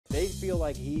They feel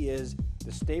like he is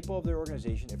the staple of their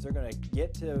organization. If they're going to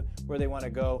get to where they want to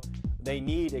go, they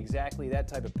need exactly that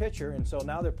type of pitcher. And so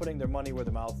now they're putting their money where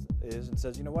their mouth is and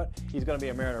says, you know what, he's going to be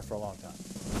a Mariner for a long time.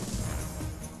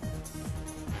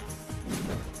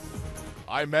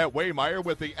 I'm Matt Waymeyer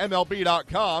with the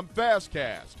MLB.com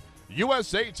FastCast.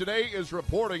 USA Today is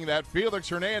reporting that Felix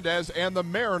Hernandez and the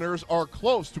Mariners are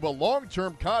close to a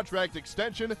long-term contract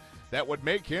extension that would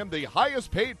make him the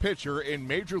highest-paid pitcher in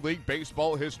Major League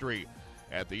Baseball history.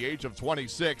 At the age of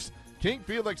 26, King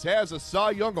Felix has a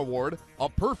Cy Young Award, a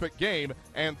perfect game,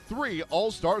 and 3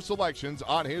 All-Star selections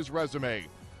on his resume.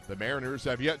 The Mariners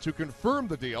have yet to confirm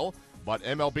the deal, but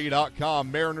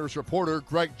MLB.com Mariners reporter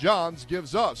Greg Johns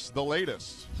gives us the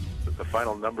latest. The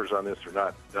final numbers on this are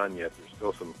not done yet. There's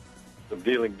still some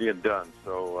dealing being done,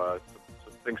 so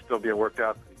some things still being worked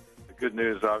out. The good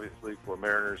news, obviously, for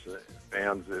Mariners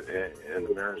fans and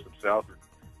the Mariners themselves,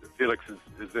 that Felix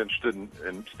is interested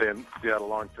in staying in Seattle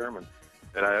long term,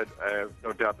 and I have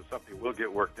no doubt that something will get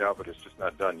worked out, but it's just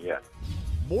not done yet.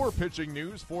 More pitching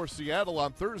news for Seattle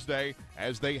on Thursday,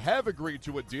 as they have agreed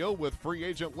to a deal with free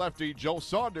agent lefty Joe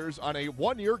Saunders on a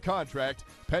 1-year contract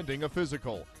pending a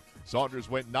physical. Saunders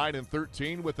went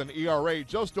 9-13 with an ERA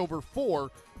just over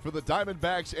 4 for the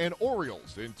Diamondbacks and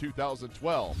Orioles in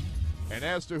 2012. And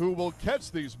as to who will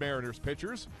catch these Mariners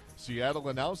pitchers, Seattle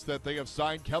announced that they have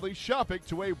signed Kelly Shoppach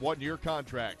to a 1-year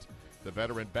contract. The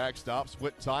veteran backstop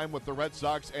split time with the Red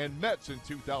Sox and Mets in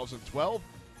 2012,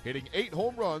 hitting 8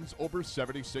 home runs over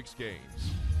 76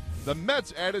 games. The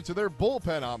Mets added to their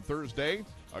bullpen on Thursday,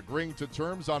 agreeing to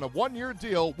terms on a 1-year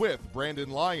deal with Brandon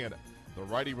Lyon. The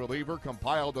righty reliever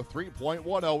compiled a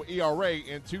 3.10 ERA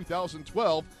in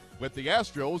 2012 with the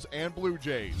Astros and Blue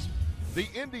Jays. The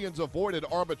Indians avoided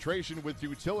arbitration with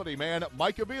utility man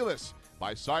Mike Aviles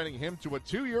by signing him to a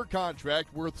 2-year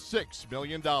contract worth $6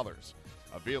 million.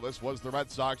 Aviles was the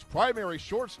Red Sox primary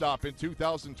shortstop in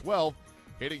 2012,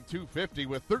 hitting .250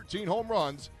 with 13 home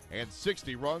runs and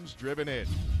 60 runs driven in.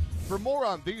 For more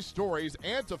on these stories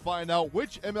and to find out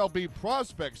which MLB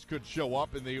prospects could show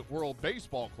up in the World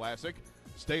Baseball Classic,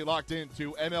 stay locked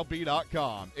into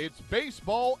MLB.com. It's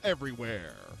baseball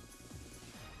everywhere.